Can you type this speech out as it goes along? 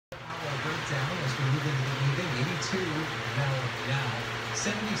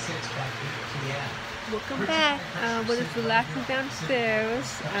Welcome back. We're just relaxing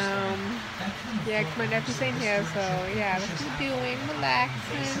downstairs. Yeah, 'cause my nephew's in here, so yeah, that's what we're doing.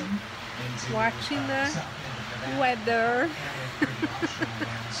 Relaxing, watching the weather.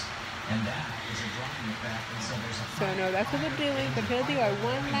 So no, that's what we're doing. But he'll do our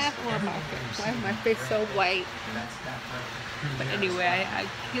one last warm up. Why is my face so white? But anyway, I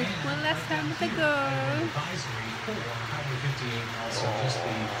kissed one last time with the girl.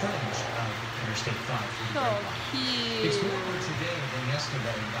 So cute.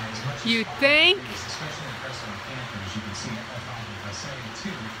 You think?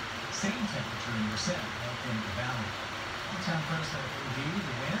 Same temperature in your set in the valley. Town president review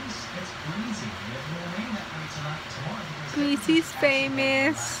the winds. It's breezy. It will remain that way tonight, tomorrow. Breezy's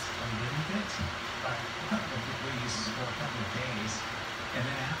famous. But a couple of degrees for a couple of days, and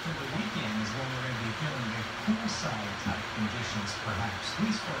then after the weekend is when we're going to be feeling the cool side type conditions, perhaps at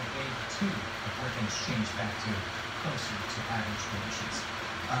least for a day or two before things change back to closer to average conditions.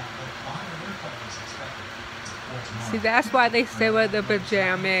 But moderate airflow is expected. See, that's why they stay with the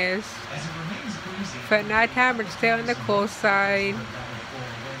pajamas. For at nighttime, it's still on the cold side.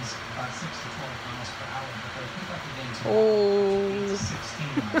 Oh,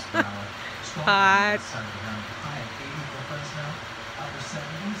 hot.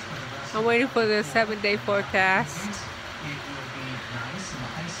 I'm waiting for the 7-day forecast.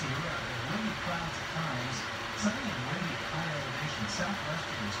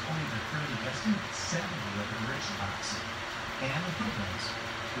 And the Philippines,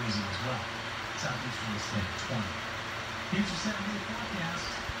 freezing as well. Southeastern is at 20. Future 7-day forecast.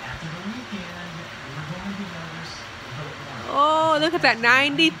 After the weekend, we're going to notice a little more. Oh, look at that,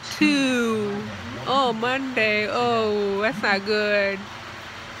 92. Oh, Monday. Oh, that's not good.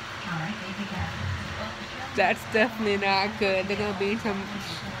 That's definitely not good. They're going to be some...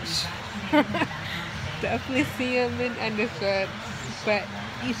 definitely see them in undershirts. But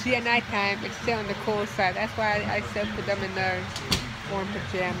you see at nighttime, it's still on the cold side. That's why I still put them in their warm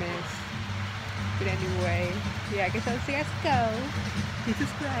pajamas. But anyway, yeah, I guess I'll see us go. Please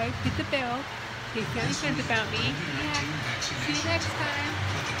subscribe, hit the bell, tell your friends about me. Yeah, see you next time.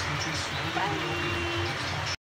 Bye.